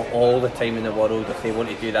 They've got all the time in the world. If they want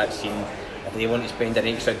to do that scene, if they want to spend an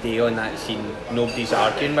extra day on that scene, nobody's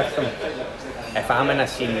arguing with them. If I'm in a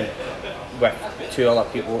scene with 2 other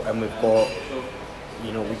people and we've got,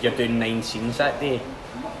 you know, you're doing 9 scenes that day,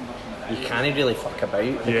 you can't really fuck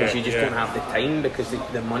about because you just don't have the time because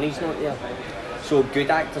the money's not there. So good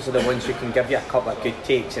actors are the ones who can give you a couple of good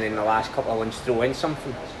takes and in the last couple of ones throw in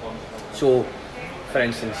something. So, for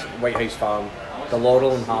instance, Whitehouse Farm, the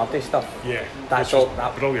Laurel and Hardy stuff. That's all.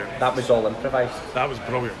 Brilliant. That was all improvised. That was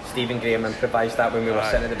brilliant. Stephen Graham improvised that when we were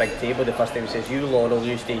sitting at the big table. The first time he says, "You Laurel,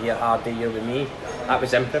 you stay here, Hardy, you're with me." That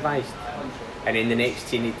was improvised. And in the next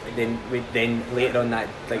scene, then later on that,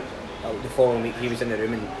 like the following week, he was in the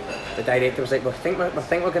room and the director was like, "We think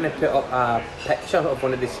we're going to put up a picture of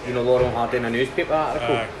one of this, you know, Laurel and Hardy in a newspaper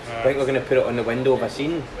article. I think we're going to put it on the window of a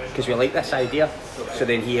scene because we like this idea." So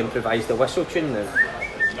then he improvised the whistle tune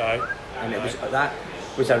now. And it was that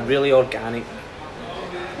was a really organic,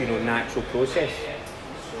 you know, natural process.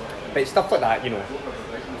 But stuff like that, you know,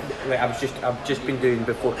 like I've just been doing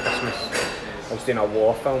before Christmas. I was doing a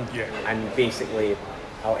war film, and basically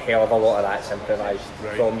a hell of a lot of that's improvised.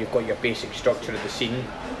 From you've got your basic structure of the scene,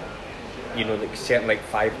 you know, like certain like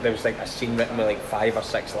 5. There was like a scene written with like 5 or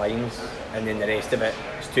 6 lines, and then the rest of it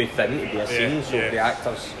is too thin to be a scene. So the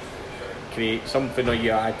actors create something or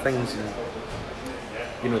you add things, and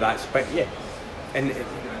you know that's. But and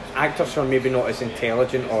actors are maybe not as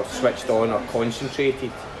intelligent or switched on or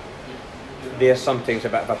concentrated. They're sometimes a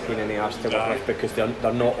bit of a pain in the arse to work with because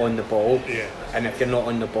they're not on the ball. And if you're not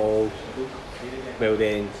on the ball, well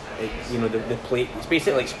then, you know, the plate, it's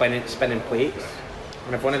basically like spinning plates.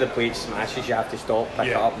 And if one of the plates smashes, you have to stop, pick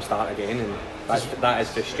it up and start again, and that is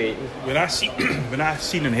frustrating. When I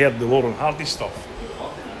seen and heard the Laurel and Hardy stuff,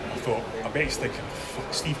 I thought, I bet it's like,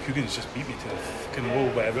 fuck, Steve Coogan's just beat me to the fucking wall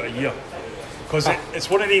by about a year. Because it's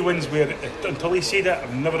one of the ones where, until he said it,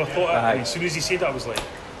 I've never have thought it, and as soon as he said it, I was like,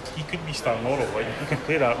 he could be Stan Laurel, like, he could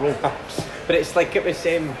play that role. But it's like, it was,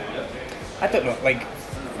 I don't know, like,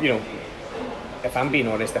 you know, if I'm being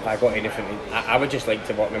honest, if I got anything, I would just like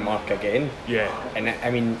to work with Mark again. And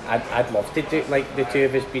I mean, I'd love to do, like, the two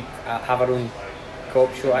of us have our own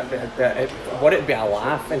cop show. Would it be a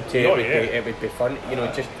laugh, and it would be fun, you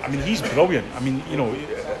know, just... I mean, he's brilliant. I mean, you know,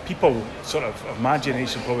 people sort of my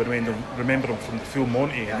generation probably remember him from the Full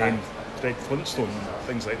Monty and then Fred Flintstone and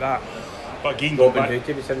things like that. But again, Robin Hood,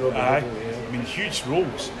 he was in Robin Hood. I mean, huge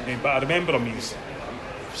roles. But I remember him, he was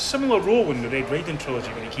a similar role in the Red Riding trilogy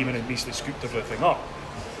when he came in and basically scooped everything up.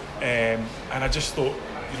 And I just thought,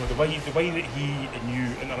 you know, the way that he and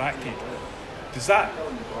you interacted, does that,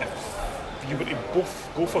 if you were to both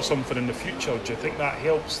go for something in the future, do you think that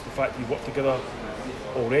helps, the fact that you work together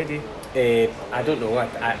already? I don't know.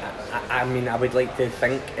 I mean, I would like to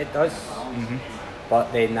think it does,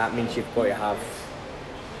 but then that means you've got to have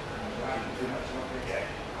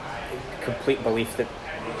complete belief that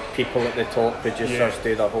people at the top, producers,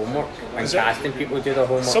 do their homework, and casting people do their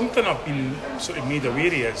homework. Something I've been sort of made aware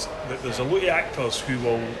of is that there's a lot of actors who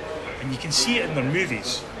will, and you can see it in their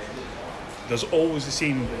movies, there's always the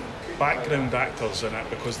same background actors in it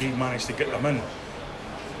because they managed to get them in.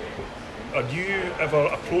 Are you ever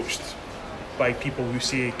approached by people who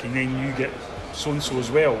say, can then you get so-and-so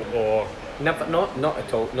as well, or...? Never, not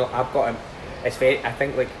at all. No, I've got it's very, I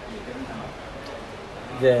think, like,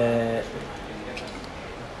 you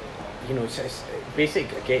know, it's basic,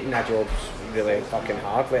 getting a job's really fucking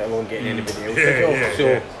hard, let alone getting anybody else a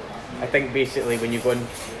job. I think basically when you're going,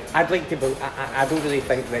 I'd like to, I don't really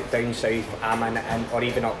think that down south I'm in, or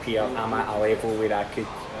even up here, I'm at a level where I could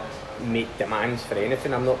make demands for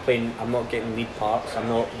anything. I'm not getting lead parts, I'm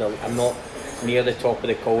not near the top of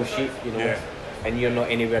the call sheet, you know, and you're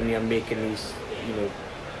not anywhere near making these, you know,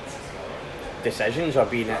 decisions or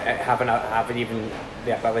having even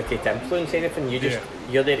the ability to influence anything.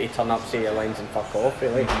 You're there to turn up, say your lines and fuck off,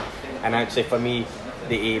 really. And I'd say for me,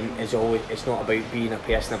 the aim is always, it's not about being a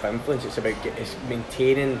person of influence, it's about it's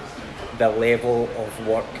maintaining the level of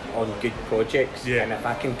work on good projects. And if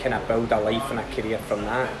I can kind of build a life and a career from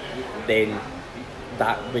that, then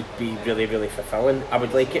that would be really, really fulfilling. I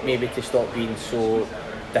would like it maybe to stop being so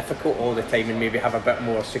difficult all the time and maybe have a bit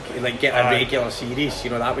more like get a regular series, you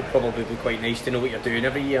know, that would probably be quite nice to know what you're doing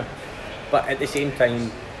every year. But at the same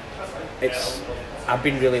time, I've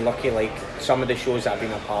been really lucky, like some of the shows I've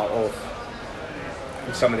been a part of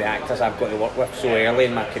and some of the actors I've got to work with so early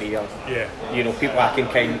in my career, you know, people I can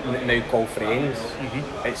kind of now call friends.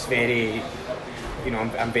 It's very, you know,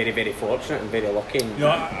 I'm very, very fortunate and very lucky. And, you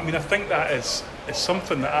know, I mean, I think that is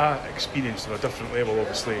something that I experienced on a different level,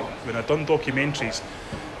 obviously. When I done documentaries,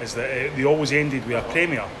 is that they always ended with a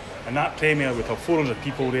premiere, and that premiere would have 400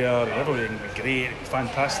 people there, and everything would be great,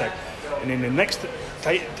 fantastic. And then the next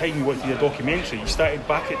time you went to your documentary, you started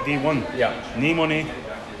back at day one. No money,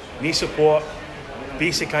 no support,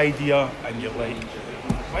 basic idea, and you're like,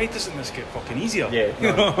 why doesn't this get fucking easier? You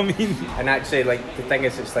know what I mean? And actually, like, the thing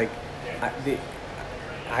is, it's like, the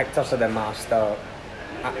actors are the master,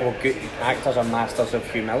 or good actors are masters of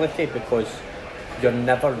humility, because you're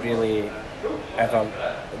never really ever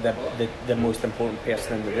the most important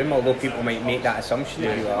person in the room, although people might make that assumption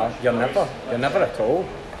that you are. You're never at all,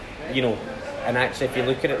 you know. And actually, if you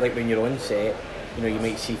look at it like when you're on set, you know, you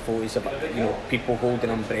might see photos of, you know, people holding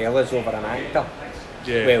umbrellas over an actor.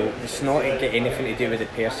 Well, it's not got anything to do with the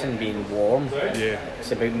person being warm.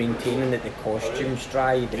 It's about maintaining that the costumes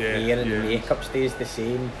dry, the hair and the makeup stays the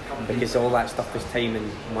same, because all that stuff is time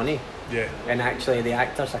and money. And actually, the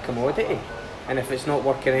actor's a commodity. And if it's not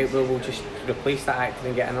working out, well, we'll just replace that actor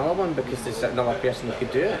and get another one, because there's another person who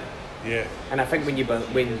could do it. And I think when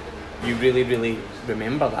you really, really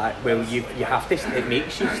remember that, well, you have to, it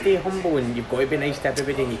makes you stay humble, and you've got to be nice to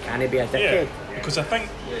everybody, and you can't be a dickhead. Because I think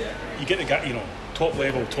you get the guy, you know, top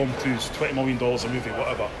level Tom Cruise, $20 million a movie,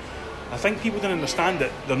 whatever. I think people don't understand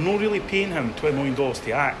that they're not really paying him $20 million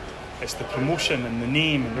to act. It's the promotion and the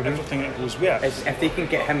name and everything that goes with it. If they can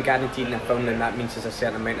get him guaranteed in a film, then that means there's a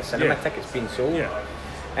certain amount of cinema tickets being sold.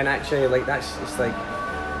 And actually, like, it's like,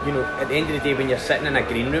 you know, at the end of the day, when you're sitting in a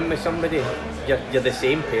green room with somebody, you're the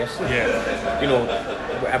same person. You know,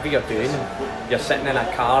 whatever you're doing, you're sitting in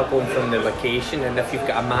a car going from the location, and if you've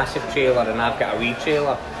got a massive trailer and I've got a wee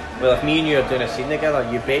trailer, well, if me and you are doing a scene together,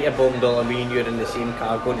 you bet your bottom dollar me and you are in the same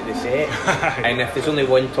car going to the set. And if there's only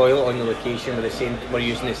one toilet on the location, we're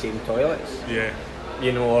using the same toilets.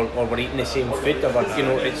 You know, or we're eating the same food, or you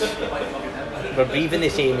know, we're breathing the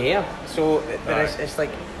same air. So it's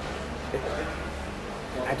like,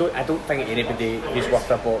 I don't think anybody who's worth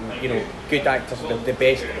their bottom, you know, good actors, the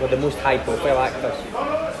best, or the most high profile actors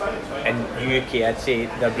in the UK, I'd say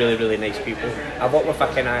they're really, really nice people. I've worked with a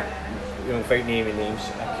kind of, you know, without naming names,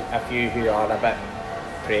 a few who are a bit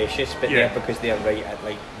precious, but they're because they're right at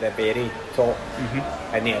like the very top,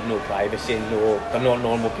 and they have no privacy, they're not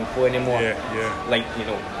normal people anymore. Like, you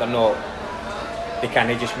know, they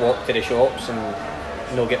can't just walk to the shops and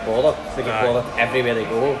not get bothered. They get bothered everywhere they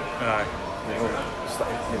go. You know, it's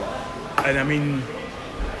like, you know. And I mean,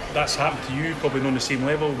 that's happened to you, probably not on the same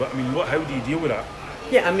level, but I mean, how do you deal with that?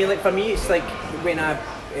 Yeah, I mean, like, for me, it's like when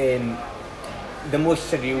the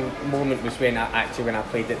most surreal moment was when I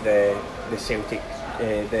played at the Celtic,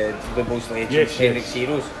 the most legends, Henrik's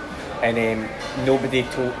Heroes, and nobody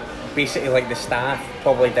told, basically, like, the staff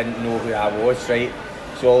probably didn't know who I was, right?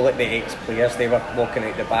 So all like the ex-players, they were walking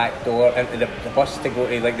out the back door into the bus to go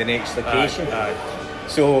to like the next location.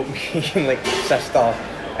 So me and like my sister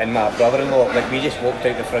and my brother-in-law, like, we just walked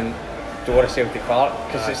out the front door of Celtic Park,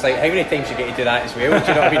 because it's like, how many times you get to do that as well, do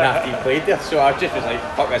you know what I mean, after you played there? So I just was like,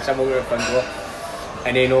 fuck this, I'm over the front door.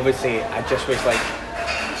 And then obviously I just was like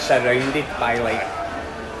surrounded by, like,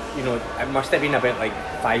 you know, it must have been about like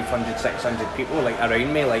 500, 600 people like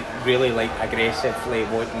around me, like really like aggressively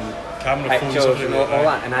wanting camera pictures and all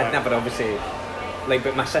that, and I'd never obviously, like,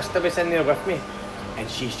 but my sister was in there with me, and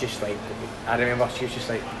she's just like, I remember she was just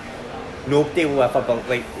like, nobody will ever,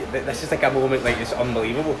 like, this is like a moment, like, it's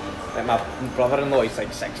unbelievable. Like, my brother-in-law, he's like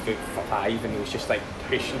 6'5", and he was just like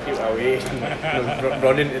pushing people away and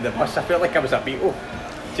running to the bus. I felt like I was a Beatle,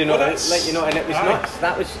 do you know, like, you know, and it was nuts.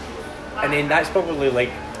 That was, and then that's probably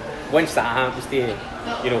like, once that happens to,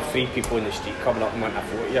 you know, 3 people in the street coming up and wanting a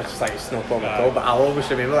photo, you're just like, it's no problem at all. But I'll always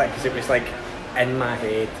remember that, because it was like, in my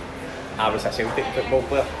head, I was a Celtic football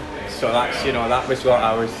player. So that's, you know, that was what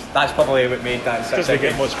I was, that's probably what made that. It doesn't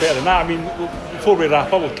get much better than that. I mean, before we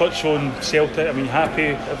wrap up, we'll touch on Celtic. I mean, happy,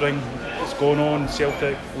 everything that's going on,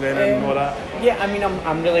 Celtic, Lennon and all that? Yeah, I mean,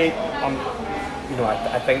 I'm really, you know,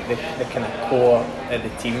 I think the kind of core of the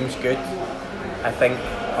team's good. I think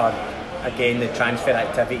again, the transfer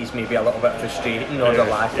activity is maybe a little bit frustrating, or the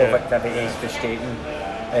lack of activity is frustrating.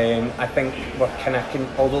 I think we're kind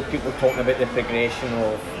of, although people are talking about the progression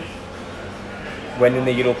of winning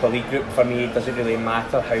the Europa League group, for me it doesn't really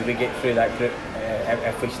matter how we get through that group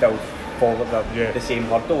if we still follow the same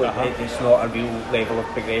hurdle. It's not a real level of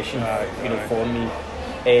progression, for me.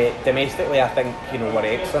 Domestically, I think we're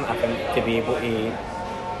excellent. I think to be able to,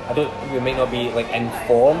 we might not be like in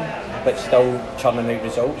form, but still churning out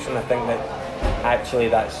results, and I think that actually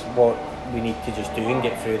that's what we need to just do and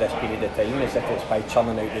get through this period of time. Is if it's by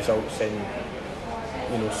churning out results, and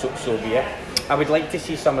so be it. I would like to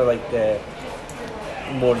see some of like the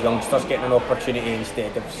more youngsters getting an opportunity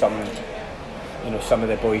instead of some of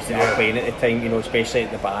the boys that are playing at the time, especially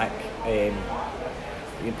at the back, and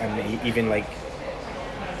even like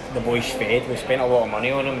the boy Sved, we spent a lot of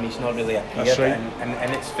money on him and he's not really appeared. That's right.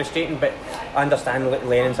 and it's frustrating, but I understand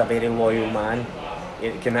Lennon's a very loyal man.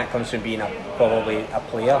 That comes from being probably a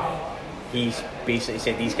player. He's basically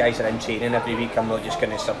said, these guys are in training every week, I'm not just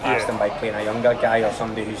going to surpass them by playing a younger guy or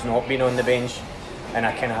somebody who's not been on the bench, and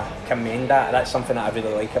I kind of commend that. That's something that I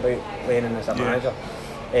really like about Lennon as a manager.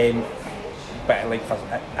 But like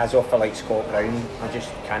for like Scott Brown, I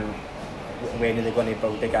just can't. When are they going to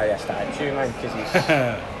build the guy a statue, man? Because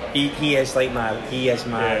he is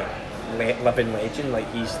my living legend. Like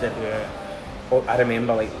he's the. I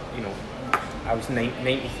remember I was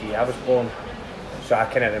 93. I was born, so I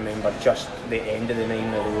kind of remember just the end of the 9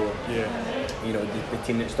 in a row. The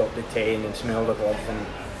team that stopped at 10 and smelled the glove, and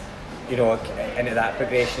into that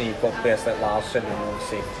progression you've got players like Larsson and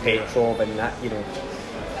obviously Petrov and that.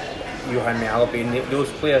 Johan Mjällby and those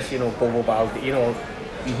players. Bobo Baldi.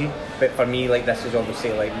 But for me, like this is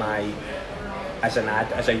obviously like as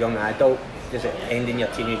a young adult, does it end in your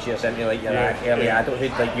teenage years into like your early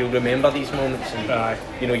adulthood? Like you'll remember these moments, and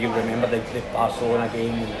you'll remember the Barcelona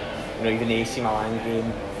game, and even the AC Milan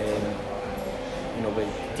game, with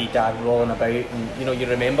Dida rolling about, and you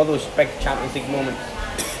remember those big Champions League moments,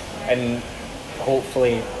 and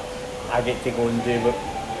hopefully I get to go and do what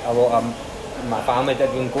a lot of my family did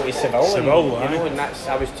and go to Seville, and that's,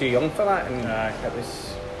 I was too young for that, and it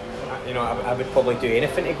was, I would probably do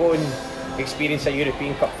anything to go and experience a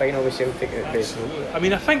European Cup final with Celtic. Absolutely. I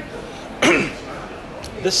mean, I think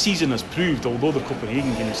this season has proved, although the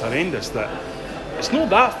Copenhagen game is horrendous, that it's not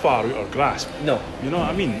that far out of grasp. No. You know what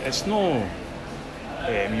I mean? It's no.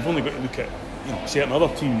 You've only got to look at certain other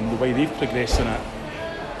team, the way they've progressed in it.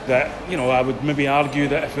 That I would maybe argue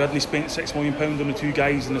that if we hadn't spent £6 million on the two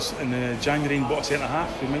guys in the January and bought a centre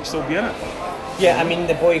half, we might still be in it. Yeah, I mean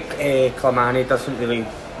the boy Clamani doesn't really.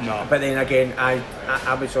 No. But then again, I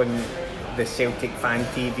was on the Celtic fan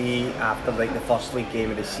TV after like the first league game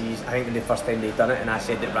of the season. I think the first time they'd done it, and I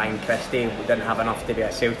said that Ryan Christie didn't have enough to be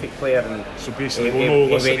a Celtic player, and so basically he went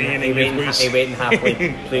and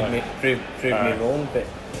happily proved me wrong. But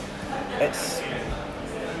it's,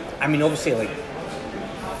 I mean, obviously, like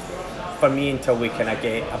for me, until we kind of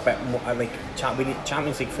get a bit more like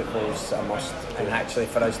Champions League football is a must, and actually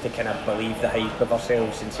for us to kind of believe the hype of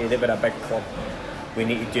ourselves and say that we're a big club, we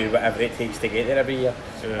need to do whatever it takes to get there every year.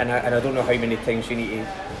 And I don't know how many times we need to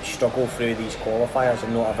struggle through these qualifiers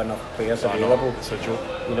and not have enough players available. It's a joke.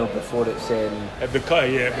 Before it's it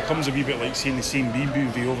becomes a wee bit like seeing the same B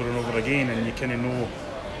movie over and over again, and you kind of know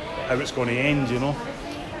how it's going to end,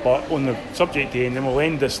 But on the subject to end, and we'll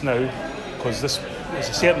end this now, because this is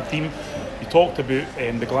a certain theme. You talked about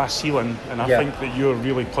the glass ceiling, and I think that you're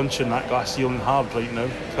really punching that glass ceiling hard right now,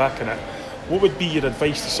 cracking it. What would be your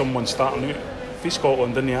advice to someone starting out for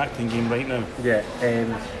Scotland in the acting game right now?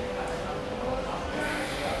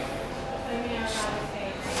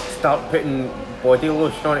 Start putting body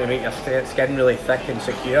lotion on it to make your skin really thick and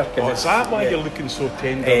secure. Is that why you're looking so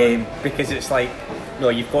tender? Because it's like,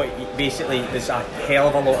 you've got basically there's a hell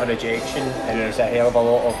of a lot of rejection, and there's a hell of a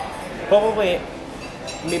lot of probably.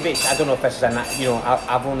 Maybe I don't know if this is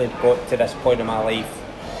I've only got to this point in my life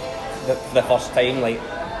the first time, like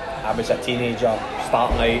I was a teenager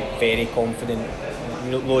starting out very confident,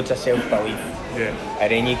 loads of self-belief,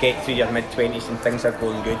 and then you get through your mid-20s and things are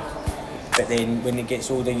going good, but then when it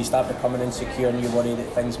gets older you start becoming insecure and you worry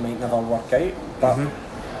that things might never work out. But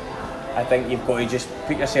I think you've got to just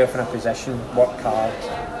put yourself in a position, work hard,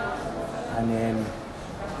 and then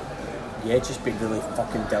just be really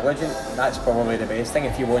fucking diligent. That's probably the best thing.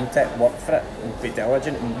 If you want it, work for it and be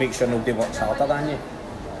diligent and make sure nobody works harder than you.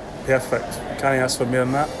 Perfect. Can't ask for more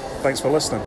than that. Thanks for listening.